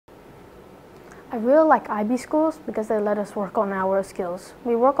I really like IB schools because they let us work on our skills.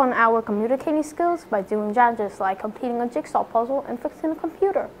 We work on our communicating skills by doing challenges like completing a jigsaw puzzle and fixing a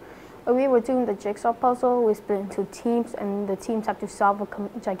computer. When we were doing the jigsaw puzzle, we split into teams, and the teams have to solve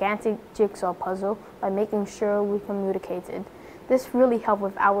a gigantic jigsaw puzzle by making sure we communicated. This really helped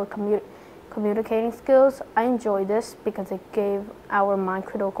with our communicating skills. I enjoyed this because it gave our mind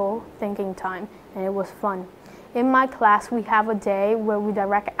critical thinking time, and it was fun. In my class, we have a day where we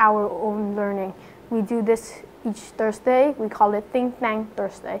direct our own learning. We do this each Thursday. We call it Think Tank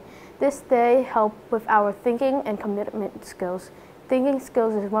Thursday. This day helps with our thinking and commitment skills. Thinking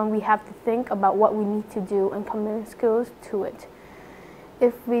skills is when we have to think about what we need to do and commit skills to it.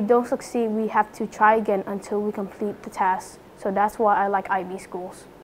 If we don't succeed, we have to try again until we complete the task. So that's why I like IB schools.